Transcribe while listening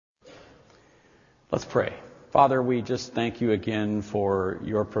Let's pray. Father, we just thank you again for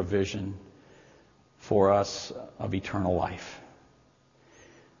your provision for us of eternal life.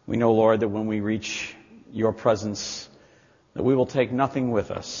 We know, Lord, that when we reach your presence, that we will take nothing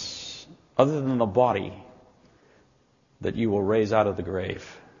with us other than the body that you will raise out of the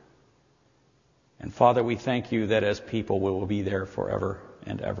grave. And Father, we thank you that as people we will be there forever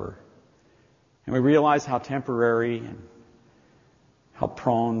and ever. And we realize how temporary and how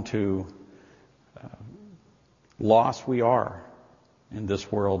prone to loss we are in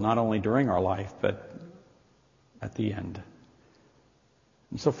this world, not only during our life, but at the end.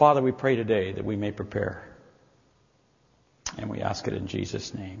 And so, Father, we pray today that we may prepare. And we ask it in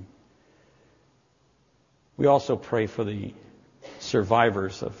Jesus' name. We also pray for the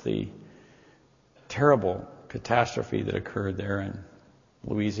survivors of the terrible catastrophe that occurred there in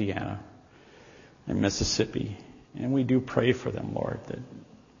Louisiana and Mississippi. And we do pray for them, Lord, that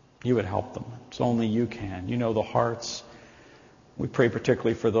you would help them. It's only you can. You know the hearts. We pray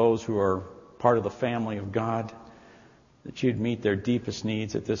particularly for those who are part of the family of God, that you'd meet their deepest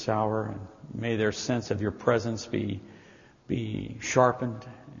needs at this hour. And may their sense of your presence be sharpened,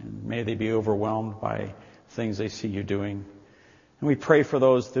 and may they be overwhelmed by things they see you doing. And we pray for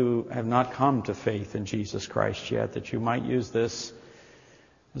those who have not come to faith in Jesus Christ yet, that you might use this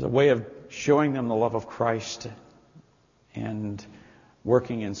as a way of showing them the love of Christ and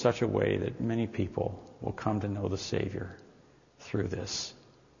working in such a way that many people will come to know the Savior through this.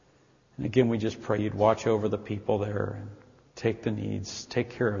 And again, we just pray you'd watch over the people there and take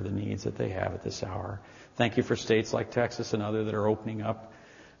care of the needs that they have at this hour. Thank you for states like Texas and others that are opening up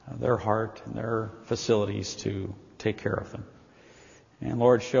their heart and their facilities to take care of them. And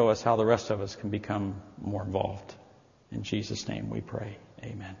Lord, show us how the rest of us can become more involved. In Jesus' name we pray.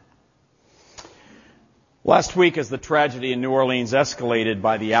 Amen. Last week, as the tragedy in New Orleans escalated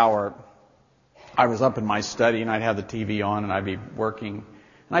by the hour, I was up in my study and I'd have the TV on and I'd be working.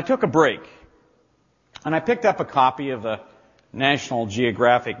 And I took a break. And I picked up a copy of the National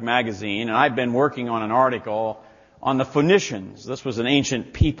Geographic magazine, and I'd been working on an article on the Phoenicians. This was an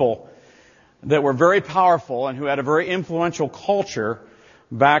ancient people that were very powerful and who had a very influential culture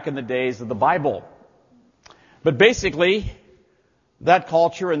back in the days of the Bible. But basically, that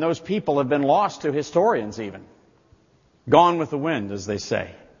culture and those people have been lost to historians even. Gone with the wind, as they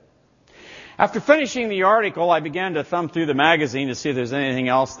say. After finishing the article, I began to thumb through the magazine to see if there's anything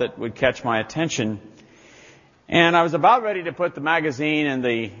else that would catch my attention. And I was about ready to put the magazine in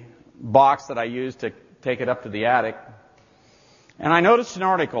the box that I used to take it up to the attic. And I noticed an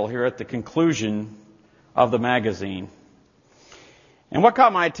article here at the conclusion of the magazine. And what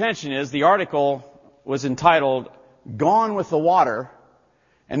caught my attention is the article was entitled, "Gone with the Water,"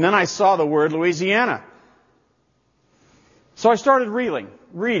 and then I saw the word Louisiana. So I started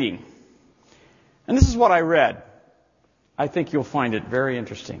reading. And this is what I read. I think you'll find it very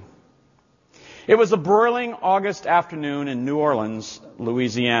interesting. It was a broiling August afternoon in New Orleans,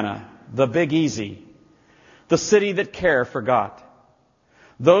 Louisiana, the Big Easy, the city that care forgot.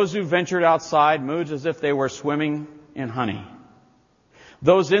 Those who ventured outside moved as if they were swimming in honey.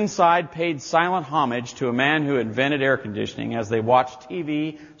 Those inside paid silent homage to a man who invented air conditioning as they watched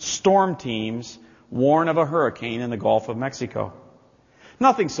TV storm teams warn of a hurricane in the Gulf of Mexico.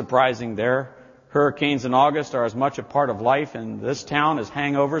 Nothing surprising there. Hurricanes in August are as much a part of life in this town as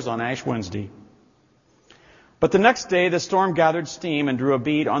hangovers on Ash Wednesday. But the next day, the storm gathered steam and drew a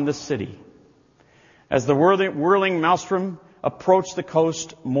bead on the city. As the whirling maelstrom approached the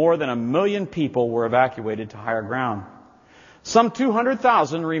coast, more than 1 million people were evacuated to higher ground. Some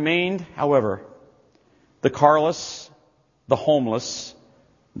 200,000 remained, however. The carless, the homeless,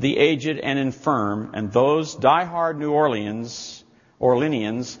 the aged and infirm, and those die-hard New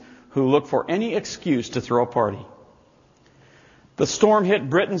Orleanians who look for any excuse to throw a party. The storm hit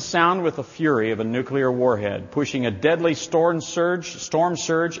Britain Sound with the fury of a nuclear warhead, pushing a deadly storm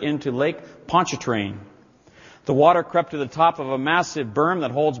surge into Lake Pontchartrain. The water crept to the top of a massive berm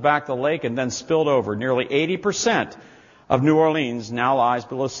that holds back the lake and then spilled over. Nearly 80% of New Orleans now lies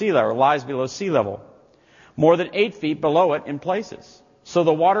below sea level, more than 8 feet below it in places. So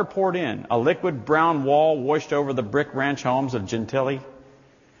the water poured in. A liquid brown wall washed over the brick ranch homes of Gentilly,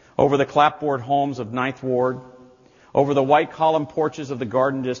 over the clapboard homes of Ninth Ward, over the white column porches of the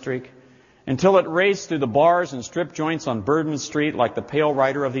Garden District, until it raced through the bars and strip joints on Bourbon Street like the pale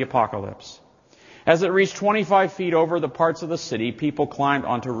rider of the apocalypse. As it reached 25 feet over the parts of the city, people climbed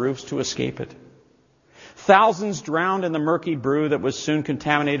onto roofs to escape it. Thousands drowned in the murky brew that was soon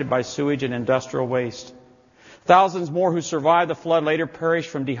contaminated by sewage and industrial waste. Thousands more who survived the flood later perished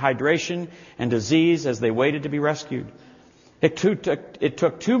from dehydration and disease as they waited to be rescued. It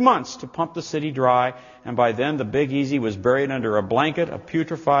took 2 months to pump the city dry, and by then the Big Easy was buried under a blanket of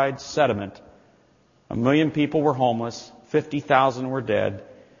putrefied sediment. 1 million people were homeless, 50,000 were dead.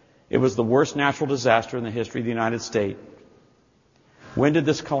 It was the worst natural disaster in the history of the United States. When did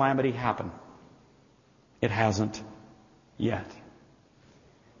this calamity happen? It hasn't yet.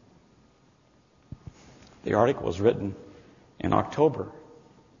 The article was written in October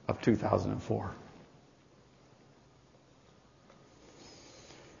of 2004.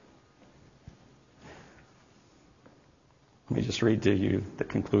 Let me just read to you the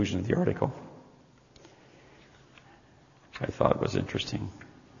conclusion of the article. I thought it was interesting.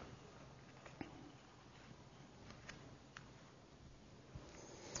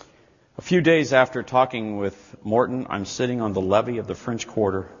 A few days after talking with Morton, I'm sitting on the levee of the French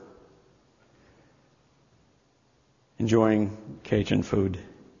Quarter, enjoying Cajun food.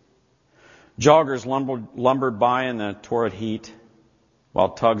 Joggers lumbered by in the torrid heat, while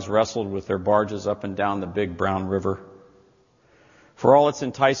tugs wrestled with their barges up and down the big brown river. For all its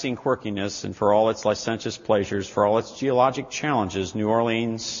enticing quirkiness and for all its licentious pleasures, for all its geologic challenges, New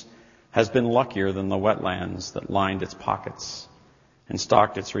Orleans has been luckier than the wetlands that lined its pockets and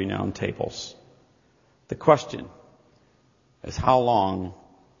stocked its renowned tables. The question is how long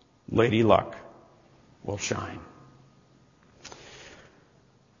Lady Luck will shine.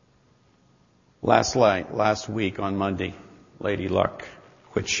 Last week on Monday, Lady Luck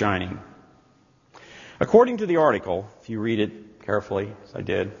quit shining. According to the article, if you read it carefully, as I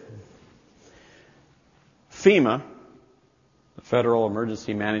did, FEMA, the Federal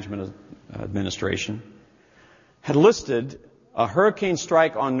Emergency Management Administration, had listed a hurricane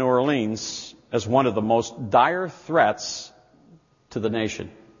strike on New Orleans as one of the most dire threats to the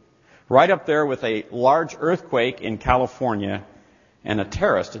nation. Right up there with a large earthquake in California and a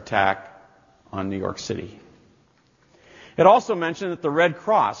terrorist attack on New York City. It also mentioned that the Red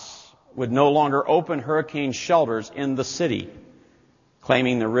Cross would no longer open hurricane shelters in the city,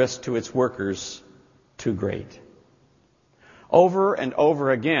 claiming the risk to its workers too great. Over and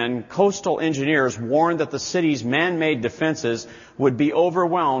over again, coastal engineers warned that the city's man-made defenses would be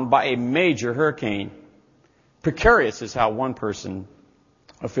overwhelmed by a major hurricane. Precarious is how one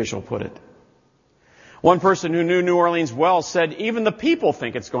official put it. One person who knew New Orleans well said, even the people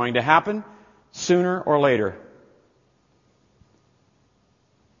think it's going to happen sooner or later.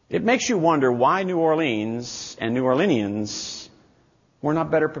 It makes you wonder why New Orleans and New Orleanians were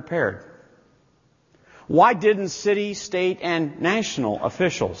not better prepared. Why didn't city, state, and national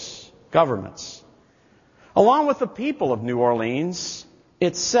officials, governments, along with the people of New Orleans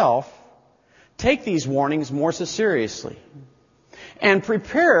itself, take these warnings more seriously and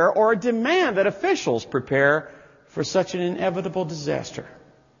prepare or demand that officials prepare for such an inevitable disaster?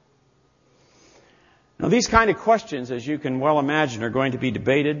 Now, these kind of questions, as you can well imagine, are going to be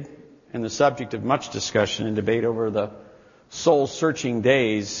debated and the subject of much discussion and debate over the soul-searching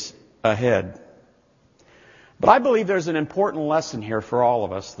days ahead. But I believe there's an important lesson here for all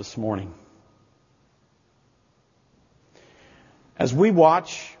of us this morning. As we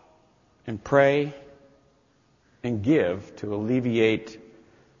watch and pray and give to alleviate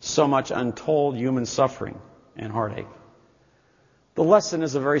so much untold human suffering and heartache, the lesson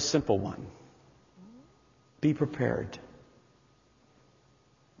is a very simple one. Be prepared.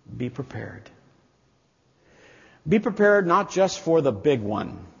 Be prepared. Be prepared not just for the big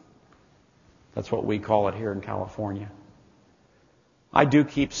one. That's what we call it here in California. I do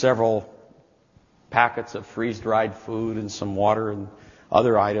keep several packets of freeze-dried food and some water and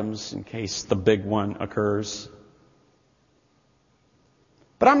other items in case the big one occurs.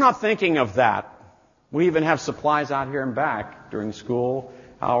 But I'm not thinking of that. We even have supplies out here and back during school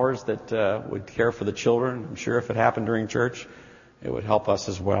hours that would care for the children. I'm sure if it happened during church, it would help us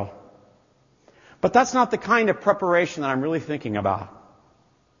as well. But that's not the kind of preparation that I'm really thinking about.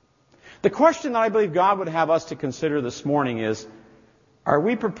 The question that I believe God would have us to consider this morning is, are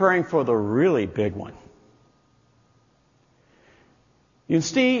we preparing for the really big one? You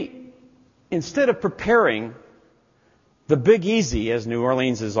see, instead of preparing the Big Easy, as New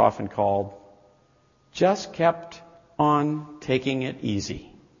Orleans is often called, just kept on taking it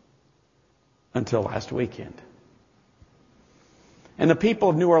easy until last weekend. And the people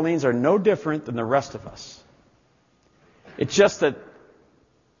of New Orleans are no different than the rest of us. It's just that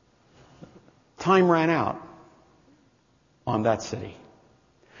time ran out on that city.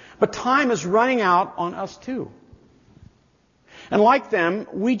 But time is running out on us too. And like them,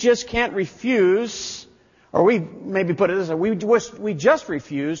 we just can't refuse, or we maybe put it this way, we just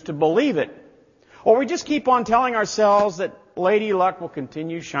refuse to believe it. Or we just keep on telling ourselves that Lady Luck will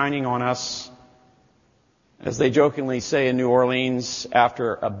continue shining on us As they jokingly say in New Orleans,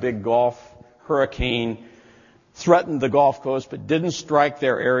 after a big Gulf hurricane threatened the Gulf Coast but didn't strike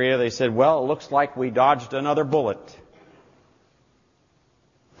their area, they said, well, it looks like we dodged another bullet.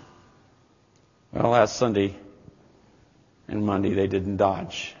 Well, last Sunday and Monday, they didn't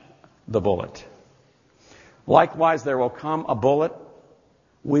dodge the bullet. Likewise, there will come a bullet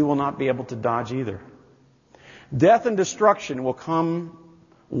we will not be able to dodge either. Death and destruction will come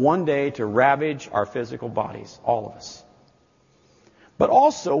one day to ravage our physical bodies, all of us. But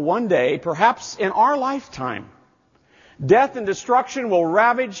also one day, perhaps in our lifetime, death and destruction will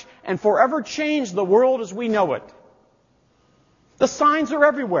ravage and forever change the world as we know it. The signs are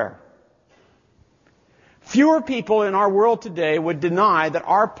everywhere. Fewer people in our world today would deny that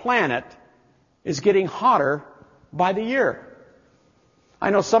our planet is getting hotter by the year. I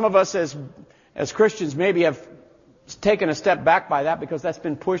know some of us as Christians maybe have taken a step back by that because that's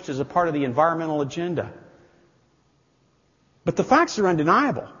been pushed as a part of the environmental agenda. But the facts are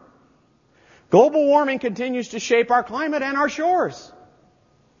undeniable. Global warming continues to shape our climate and our shores.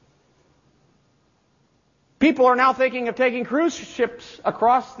 People are now thinking of taking cruise ships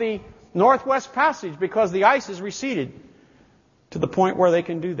across the Northwest Passage because the ice has receded to the point where they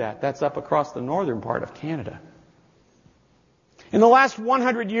can do that. That's up across the northern part of Canada. In the last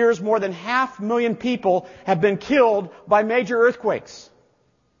 100 years, more than 500,000 people have been killed by major earthquakes.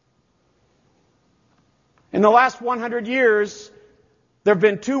 In the last 100 years, there have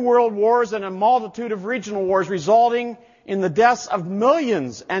been 2 world wars and a multitude of regional wars resulting in the deaths of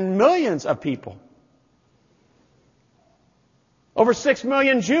millions and millions of people. Over 6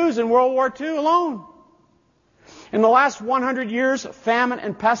 million Jews in World War II alone. In the last 100 years, famine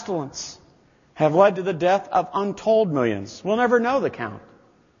and pestilence have led to the death of untold millions. We'll never know the count.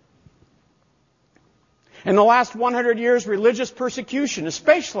 In the last 100 years, religious persecution,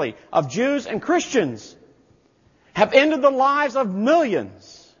 especially of Jews and Christians, have ended the lives of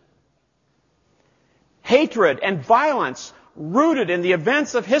millions. Hatred and violence rooted in the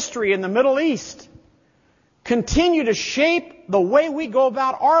events of history in the Middle East continue to shape the way we go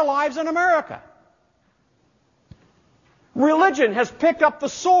about our lives in America. Religion has picked up the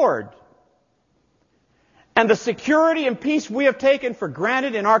sword. And the security and peace we have taken for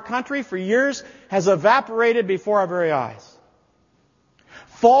granted in our country for years has evaporated before our very eyes.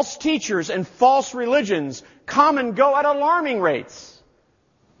 False teachers and false religions come and go at alarming rates.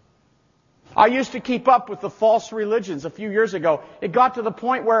 I used to keep up with the false religions a few years ago. It got to the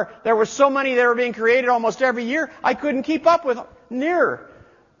point where there were so many that were being created almost every year, I couldn't keep up with near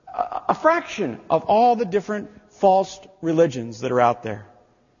a fraction of all the different false religions that are out there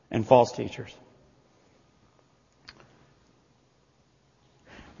and false teachers.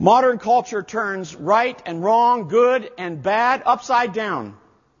 Modern culture turns right and wrong, good and bad, upside down.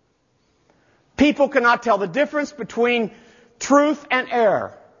 People cannot tell the difference between truth and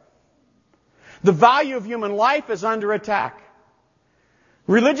error. The value of human life is under attack.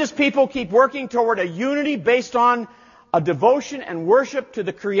 Religious people keep working toward a unity based on a devotion and worship to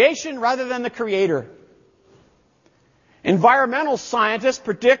the creation rather than the Creator. Environmental scientists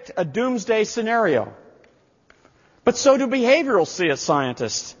predict a doomsday scenario. But so do behavioral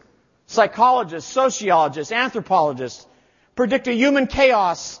scientists, psychologists, sociologists, anthropologists predict a human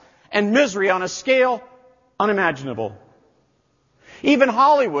chaos and misery on a scale unimaginable. Even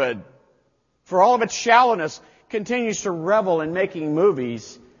Hollywood, for all of its shallowness, continues to revel in making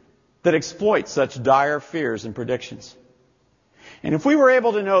movies that exploit such dire fears and predictions. And if we were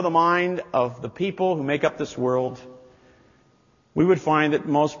able to know the mind of the people who make up this world, we would find that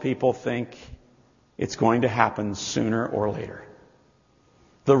most people think it's going to happen sooner or later.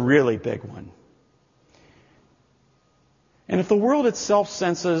 The really big one. And if the world itself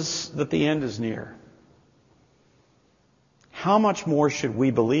senses that the end is near, how much more should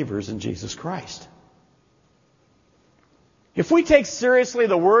we believers in Jesus Christ? If we take seriously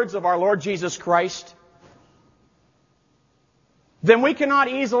the words of our Lord Jesus Christ, then we cannot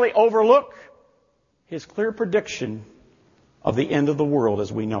easily overlook His clear prediction of the end of the world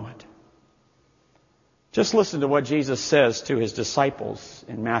as we know it. Just listen to what Jesus says to His disciples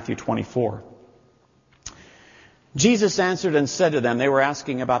in Matthew 24. Jesus answered and said to them, they were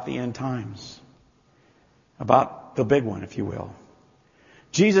asking about the end times, about the big one, if you will.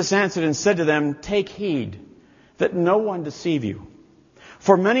 Jesus answered and said to them, take heed that no one deceive you.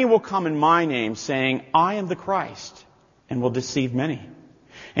 For many will come in my name, saying, I am the Christ, and will deceive many.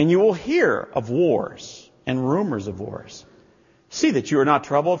 And you will hear of wars and rumors of wars. See that you are not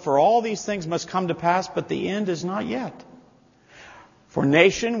troubled, for all these things must come to pass, but the end is not yet. For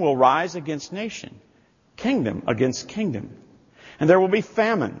nation will rise against nation, kingdom against kingdom. And there will be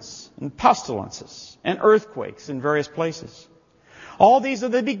famines and pestilences and earthquakes in various places. All these are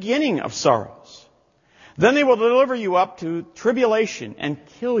the beginning of sorrows. Then they will deliver you up to tribulation and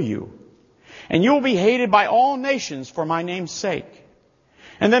kill you. And you will be hated by all nations for my name's sake.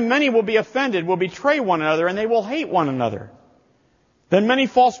 And then many will be offended, will betray one another, and they will hate one another. Then many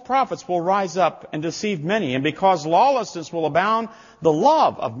false prophets will rise up and deceive many. And because lawlessness will abound, the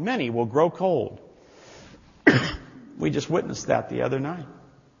love of many will grow cold. We just witnessed that the other night.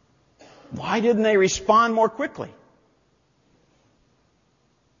 Why didn't they respond more quickly?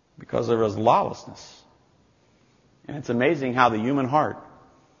 Because there was lawlessness. And it's amazing how the human heart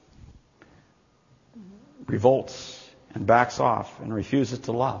revolts and backs off and refuses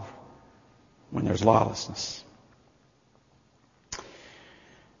to love when there's lawlessness.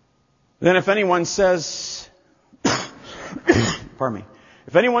 Then if anyone says, pardon me,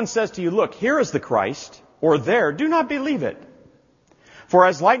 if anyone says to you, look, here is the Christ, or there, do not believe it. For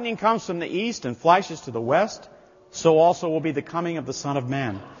as lightning comes from the east and flashes to the west, so also will be the coming of the Son of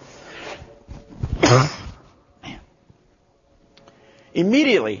Man.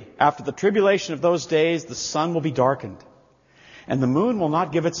 Immediately after the tribulation of those days, the sun will be darkened, and the moon will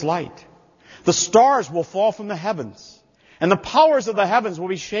not give its light. The stars will fall from the heavens, and the powers of the heavens will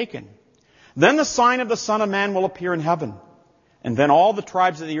be shaken. Then the sign of the Son of Man will appear in heaven. And then all the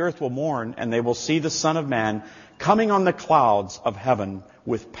tribes of the earth will mourn, and they will see the Son of Man coming on the clouds of heaven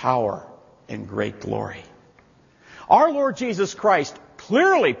with power and great glory. Our Lord Jesus Christ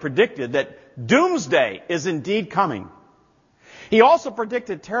clearly predicted that doomsday is indeed coming. He also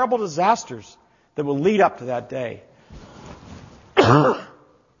predicted terrible disasters that will lead up to that day. But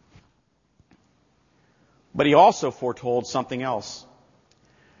he also foretold something else.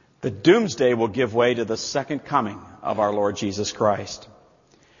 The doomsday will give way to the second coming of our Lord Jesus Christ.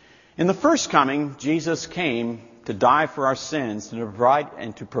 In the first coming, Jesus came to die for our sins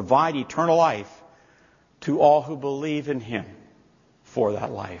and to provide eternal life to all who believe in Him for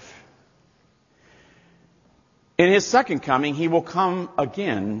that life. In His second coming, He will come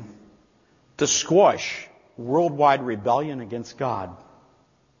again to squash worldwide rebellion against God.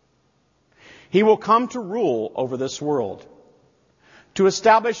 He will come to rule over this world, to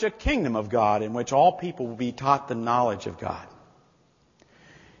establish a kingdom of God in which all people will be taught the knowledge of God.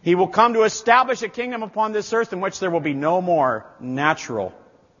 He will come to establish a kingdom upon this earth in which there will be no more natural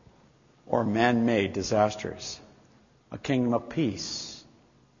or man-made disasters. A kingdom of peace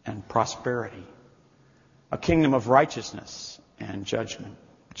and prosperity. A kingdom of righteousness and judgment,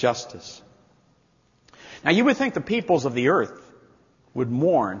 justice. Now you would think the peoples of the earth would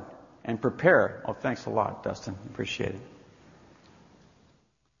mourn and prepare. Oh, thanks a lot, Dustin. Appreciate it.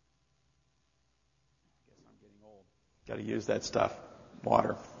 Got to use that stuff.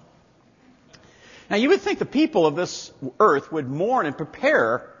 Water. Now you would think the people of this earth would mourn and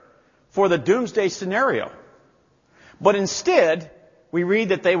prepare for the doomsday scenario. But instead, we read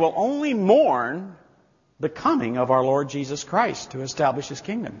that they will only mourn the coming of our Lord Jesus Christ to establish His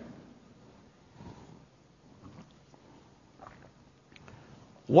kingdom.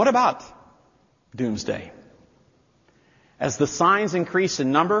 What about doomsday? As the signs increase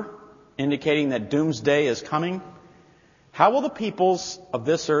in number, indicating that doomsday is coming, how will the peoples of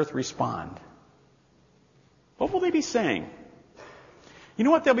this earth respond? What will they be saying? You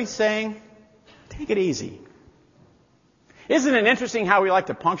know what they'll be saying? Take it easy. Isn't it interesting how we like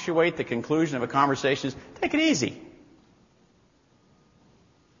to punctuate the conclusion of a conversation? Take it easy.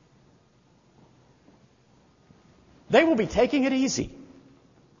 They will be taking it easy.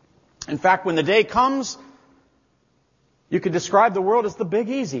 In fact, when the day comes, you could describe the world as the big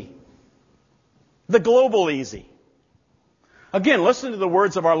easy. The global easy. Again, listen to the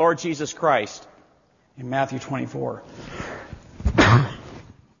words of our Lord Jesus Christ in Matthew 24.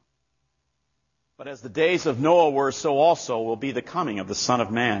 But as the days of Noah were, so also will be the coming of the Son of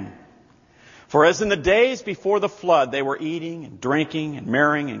Man. For as in the days before the flood, they were eating and drinking and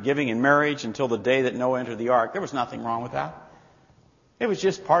marrying and giving in marriage until the day that Noah entered the ark. There was nothing wrong with that. It was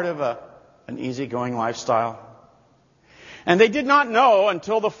just part of an easygoing lifestyle. And they did not know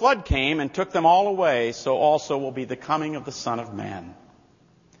until the flood came and took them all away, so also will be the coming of the Son of Man.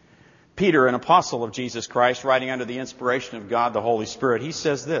 Peter, an apostle of Jesus Christ, writing under the inspiration of God the Holy Spirit, he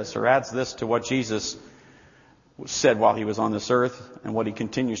says this, or adds this to what Jesus said while He was on this earth and what he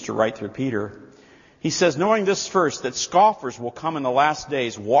continues to write through Peter. He says, knowing this first, that scoffers will come in the last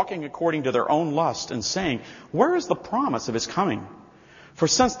days, walking according to their own lust and saying, where is the promise of His coming? For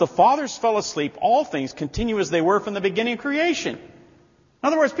since the fathers fell asleep, all things continue as they were from the beginning of creation. In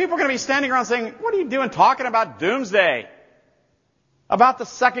other words, people are going to be standing around saying, what are you doing talking about doomsday? About the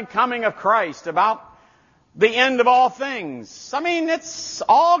second coming of Christ? About the end of all things. I mean, it's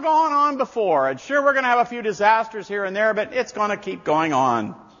all gone on before. And sure, we're going to have a few disasters here and there, but it's going to keep going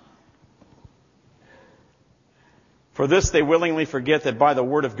on. For this they willingly forget that by the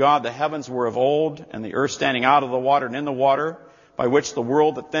word of God the heavens were of old, and the earth standing out of the water and in the water, by which the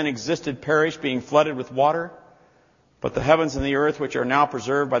world that then existed perished, being flooded with water. But the heavens and the earth, which are now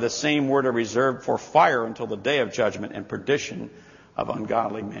preserved by the same word, are reserved for fire until the day of judgment and perdition of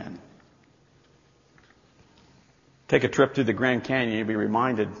ungodly men. Take a trip through the Grand Canyon, you'll be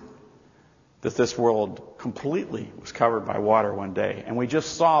reminded that this world completely was covered by water one day. And we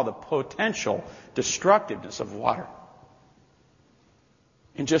just saw the potential destructiveness of water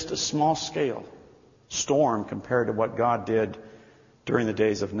in just a small scale storm compared to what God did during the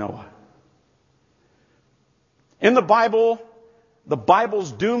days of Noah. In the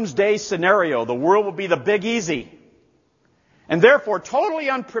Bible's doomsday scenario, the world will be the big easy, and therefore totally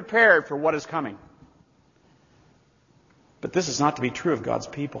unprepared for what is coming. But this is not to be true of God's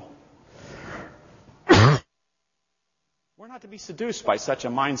people. We're not to be seduced by such a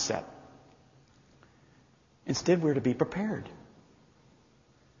mindset. Instead, we're to be prepared.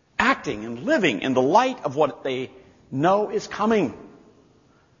 Acting and living in the light of what they know is coming.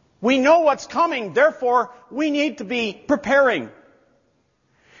 We know what's coming, therefore we need to be preparing.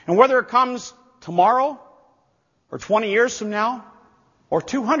 And whether it comes tomorrow, or 20 years from now, or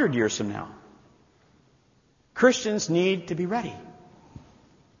 200 years from now, Christians need to be ready.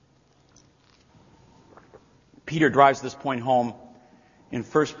 Peter drives this point home in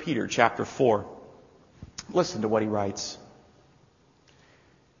 1 Peter chapter 4. Listen to what he writes.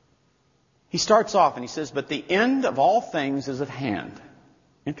 He starts off and he says, "But the end of all things is at hand."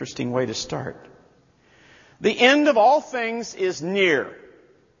 Interesting way to start. The end of all things is near.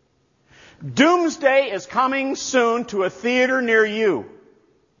 Doomsday is coming soon to a theater near you.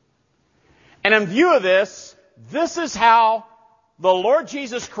 And in view of this, this is how the Lord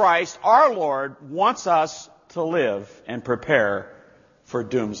Jesus Christ, our Lord, wants us to live and prepare for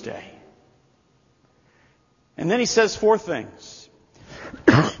doomsday. And then he says 4 things.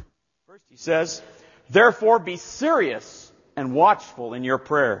 First he says, "Therefore be serious and watchful in your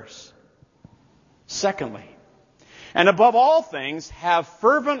prayers." Secondly, "And above all things, have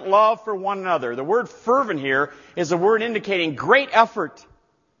fervent love for one another." The word fervent here is a word indicating great effort.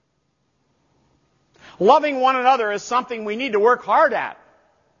 Loving one another is something we need to work hard at.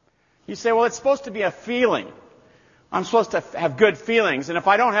 You say, well, it's supposed to be a feeling. I'm supposed to have good feelings. And if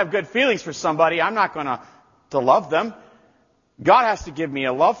I don't have good feelings for somebody, I'm not going to love them. God has to give me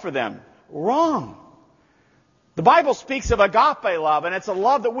a love for them. Wrong. The Bible speaks of agape love, and it's a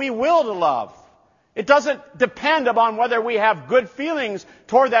love that we will to love. It doesn't depend upon whether we have good feelings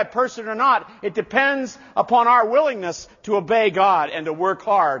toward that person or not. It depends upon our willingness to obey God and to work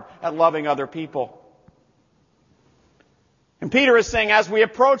hard at loving other people. And Peter is saying, as we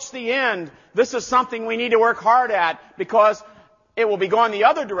approach the end, this is something we need to work hard at, because it will be going the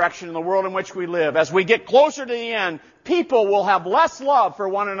other direction in the world in which we live. As we get closer to the end, people will have less love for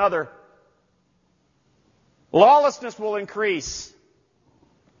one another. Lawlessness will increase.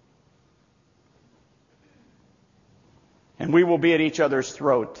 And we will be at each other's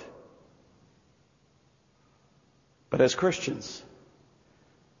throat. But as Christians,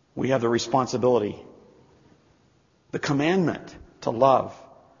 we have the responsibility, the commandment to love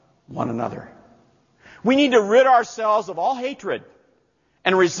one another. We need to rid ourselves of all hatred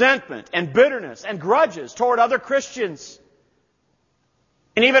and resentment and bitterness and grudges toward other Christians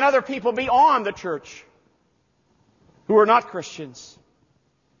and even other people beyond the church who are not Christians.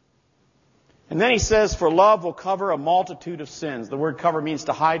 And then he says, "For love will cover a multitude of sins." The word cover means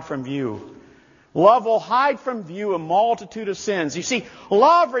to hide from view. Love will hide from view a multitude of sins. You see,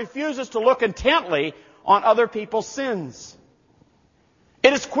 love refuses to look intently on other people's sins.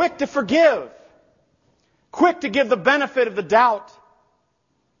 It is quick to forgive, quick to give the benefit of the doubt.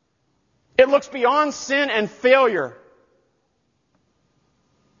 It looks beyond sin and failure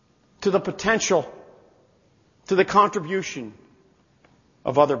to the potential, to the contribution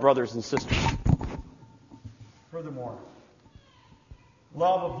of other brothers and sisters. Furthermore,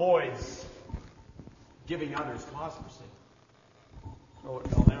 love avoids giving others cause for sin. Oh, it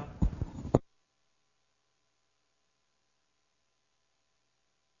fell down.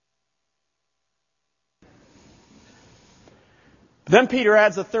 Then Peter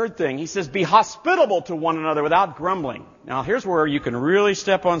adds a third thing. He says, "Be hospitable to one another without grumbling." Now, here's where you can really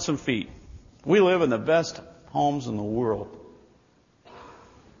step on some feet. We live in the best homes in the world.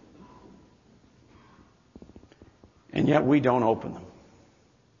 And yet we don't open them.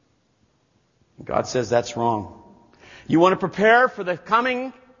 God says that's wrong. You want to prepare for the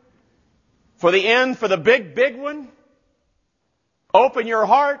coming For the end, for the big one, open your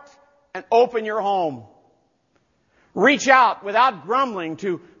heart and open your home. Reach out without grumbling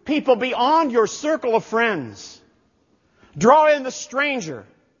to people beyond your circle of friends. Draw in the stranger,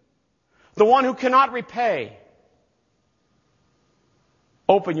 the one who cannot repay.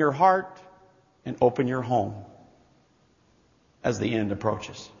 Open your heart and open your home as the end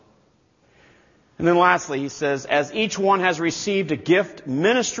approaches. And then lastly, he says, as each one has received a gift,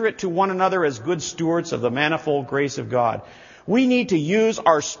 minister it to one another as good stewards of the manifold grace of God. We need to use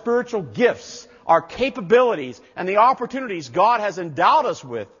our spiritual gifts, our capabilities, and the opportunities God has endowed us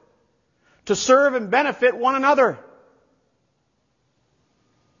with to serve and benefit one another.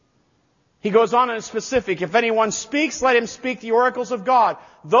 He goes on and is specific. If anyone speaks, let him speak the oracles of God.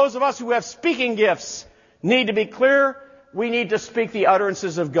 Those of us who have speaking gifts need to be clear. We need to speak the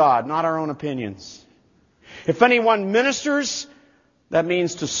utterances of God, not our own opinions. If anyone ministers, that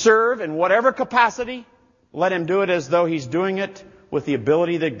means to serve in whatever capacity. Let him do it as though he's doing it with the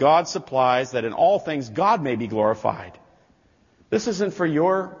ability that God supplies, that in all things God may be glorified. This isn't for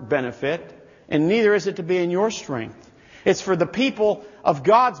your benefit, and neither is it to be in your strength. It's for the people of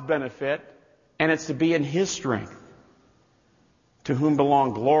God's benefit, and it's to be in His strength, to whom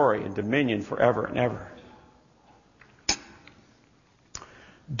belong glory and dominion forever and ever.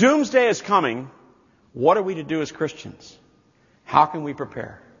 Doomsday is coming. What are we to do as Christians? How can we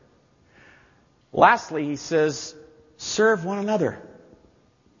prepare? Lastly, he says, serve one another.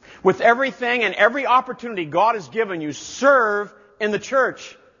 With everything and every opportunity God has given you, serve in the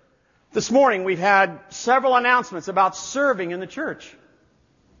church. This morning we've had several announcements about serving in the church.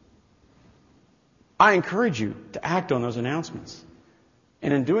 I encourage you to act on those announcements.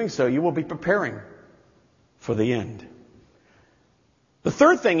 And in doing so, you will be preparing for the end. The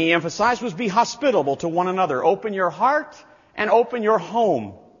third thing he emphasized was be hospitable to one another. Open your heart and open your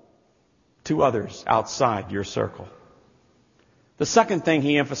home to others outside your circle. The second thing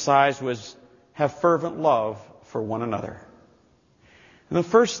he emphasized was have fervent love for one another. And the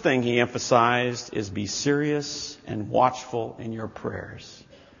first thing he emphasized is be serious and watchful in your prayers.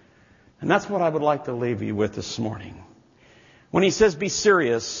 And that's what I would like to leave you with this morning. When he says be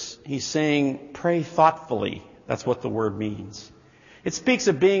serious, he's saying pray thoughtfully. That's what the word means. It speaks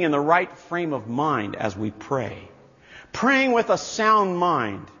of being in the right frame of mind as we pray. Praying with a sound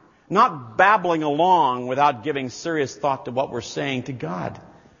mind. Not babbling along without giving serious thought to what we're saying to God.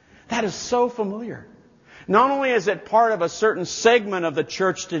 That is so familiar. Not only is it part of a certain segment of the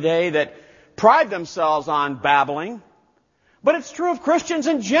church today that pride themselves on babbling, but it's true of Christians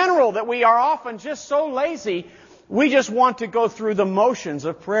in general that we are often just so lazy, we just want to go through the motions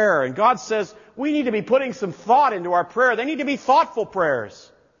of prayer. And God says we need to be putting some thought into our prayer. They need to be thoughtful prayers.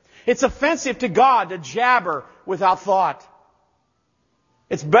 It's offensive to God to jabber without thought.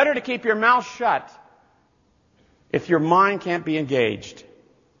 It's better to keep your mouth shut if your mind can't be engaged.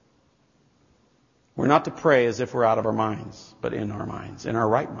 We're not to pray as if we're out of our minds, but in our minds, in our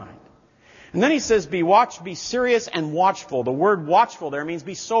right mind. And then he says, be serious and watchful. The word watchful there means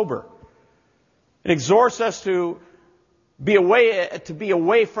be sober. It exhorts us to be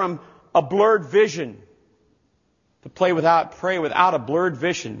away from a blurred vision. To pray without a blurred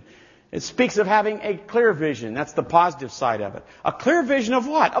vision. It speaks of having a clear vision. That's the positive side of it. A clear vision of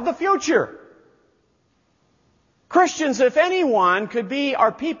what? Of the future. Christians, if anyone,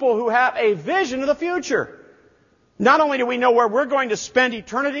 are people who have a vision of the future. Not only do we know where we're going to spend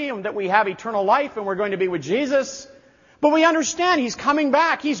eternity and that we have eternal life and we're going to be with Jesus, but we understand He's coming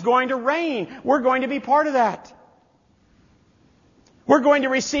back. He's going to reign. We're going to be part of that. We're going to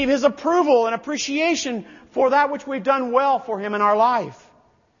receive His approval and appreciation for that which we've done well for Him in our life.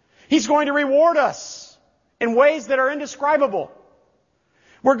 He's going to reward us in ways that are indescribable.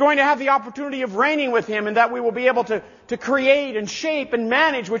 We're going to have the opportunity of reigning with Him, and that we will be able to create and shape and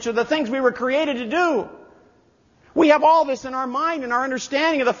manage, which are the things we were created to do. We have all this in our mind and our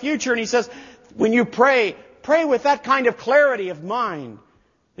understanding of the future. And he says, when you pray with that kind of clarity of mind,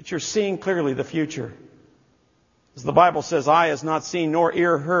 that you're seeing clearly the future. As the Bible says, eye has not seen, nor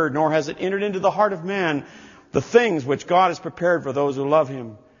ear heard, nor has it entered into the heart of man the things which God has prepared for those who love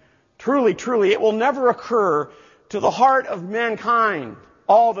Him. Truly, truly, it will never occur to the heart of mankind,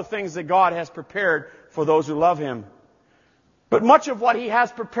 all the things that God has prepared for those who love Him. But much of what He has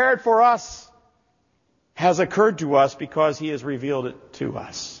prepared for us has occurred to us because He has revealed it to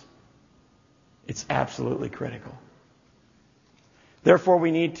us. It's absolutely critical. Therefore, we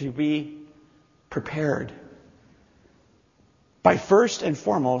need to be prepared by first and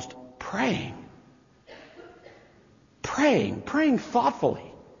foremost praying. Praying thoughtfully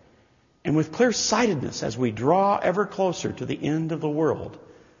and with clear-sightedness as we draw ever closer to the end of the world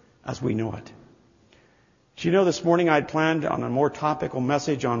as we know it. Do you know this morning I'd planned on a more topical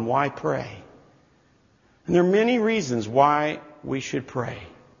message on why pray? And there are many reasons why we should pray.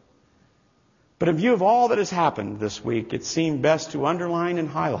 But in view of all that has happened this week, it seemed best to underline and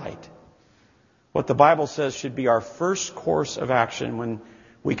highlight what the Bible says should be our first course of action when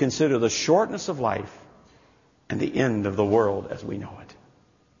we consider the shortness of life and the end of the world as we know it.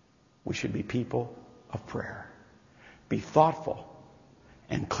 We should be people of prayer. Be thoughtful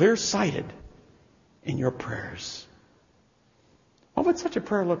and clear-sighted in your prayers. What would such a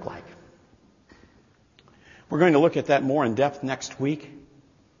prayer look like? We're going to look at that more in depth next week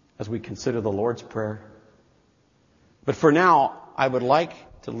as we consider the Lord's Prayer. But for now, I would like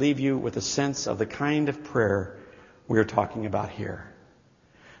to leave you with a sense of the kind of prayer we are talking about here.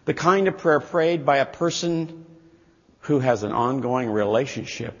 The kind of prayer prayed by a person who has an ongoing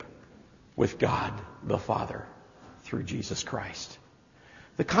relationship with God the Father through Jesus Christ.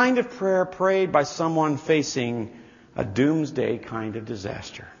 The kind of prayer prayed by someone facing a doomsday kind of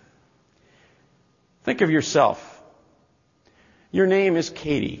disaster. Think of yourself. Your name is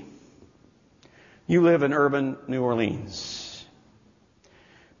Katie. You live in urban New Orleans.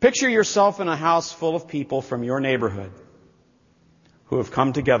 Picture yourself in a house full of people from your neighborhood who have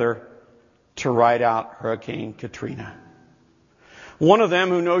come together to ride out Hurricane Katrina. One of them,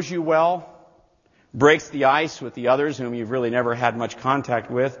 who knows you well, breaks the ice with the others whom you've really never had much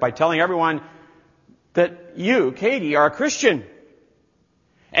contact with by telling everyone that you, Katie, are a Christian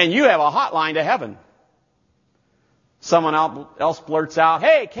and you have a hotline to heaven. Someone else blurts out,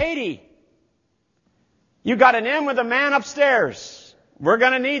 "Hey, Katie, you got an in with a man upstairs. We're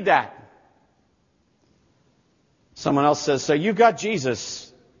going to need that." Someone else says, "So you got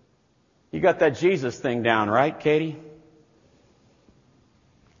Jesus. You got that Jesus thing down, right, Katie?"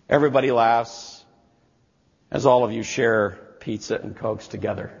 Everybody laughs as all of you share pizza and Cokes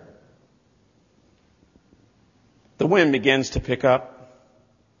together. The wind begins to pick up,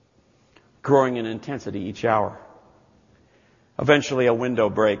 growing in intensity each hour. Eventually a window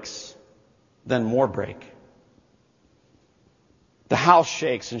breaks, then more break. The house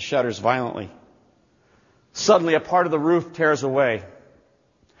shakes and shudders violently. Suddenly a part of the roof tears away.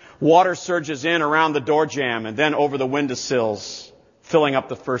 Water surges in around the door jamb and then over the windowsills, filling up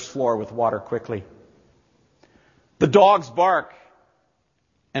the first floor with water quickly. The dogs bark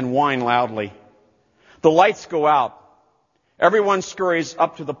and whine loudly. The lights go out. Everyone scurries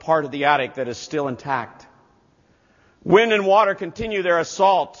up to the part of the attic that is still intact. Wind and water continue their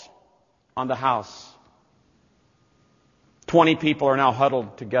assault on the house. 20 people are now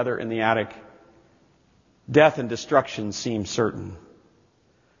huddled together in the attic. Death and destruction seem certain.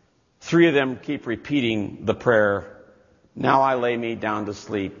 3 of them keep repeating the prayer, "Now I lay me down to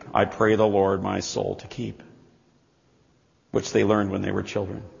sleep. I pray the Lord my soul to keep," which they learned when they were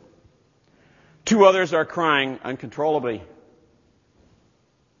children. 2 others are crying uncontrollably.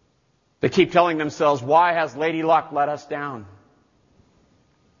 They keep telling themselves, "Why has Lady Luck let us down?"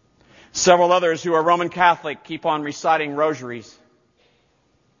 Several others who are Roman Catholic keep on reciting rosaries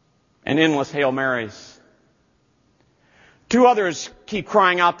and endless Hail Marys. 2 others keep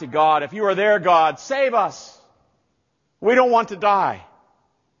crying out to God, "If you are there, God, save us. We don't want to die."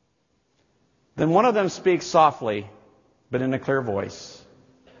 Then one of them speaks softly, but in a clear voice,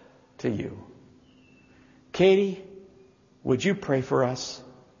 to you. "Katie, would you pray for us?"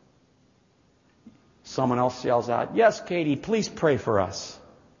 Someone else yells out, "Yes, Katie, please pray for us."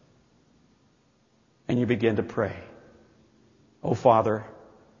 And you begin to pray. "Oh, Father."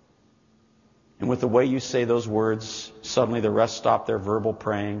 And with the way you say those words, suddenly the rest stop their verbal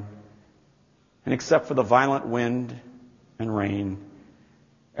praying. And except for the violent wind and rain,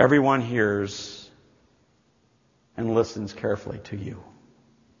 everyone hears and listens carefully to you.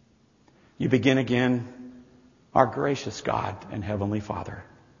 You begin again, "Our gracious God and Heavenly Father,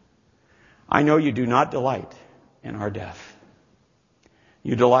 I know you do not delight in our death.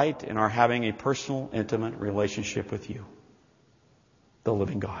 You delight in our having a personal, intimate relationship with you, the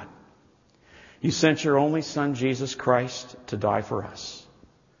living God. You sent your only Son, Jesus Christ, to die for us,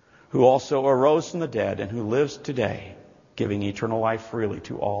 who also arose from the dead and who lives today, giving eternal life freely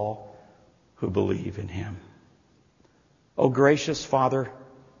to all who believe in him. O gracious Father,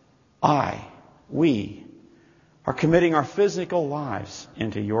 we are committing our physical lives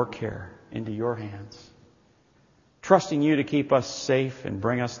into your care, into your hands, trusting you to keep us safe and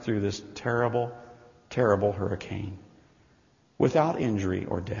bring us through this terrible, terrible hurricane without injury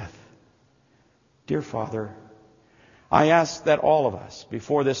or death. Dear Father, I ask that all of us,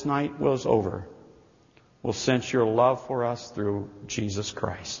 before this night was over, will sense your love for us through Jesus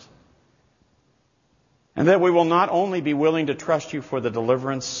Christ. And that we will not only be willing to trust you for the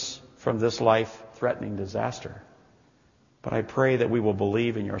deliverance from this life-threatening disaster, but I pray that we will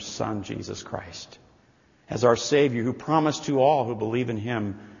believe in your Son, Jesus Christ, as our Savior, who promised to all who believe in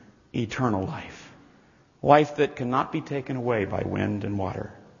him eternal life. Life that cannot be taken away by wind and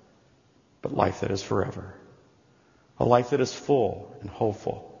water, but life that is forever. A life that is full and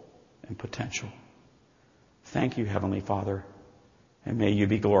hopeful and potential. Thank you, Heavenly Father, and may you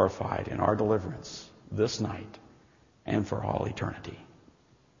be glorified in our deliverance this night and for all eternity.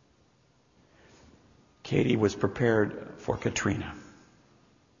 Katie was prepared for Katrina.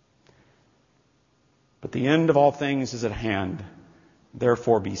 But the end of all things is at hand.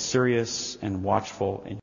 Therefore be serious and watchful in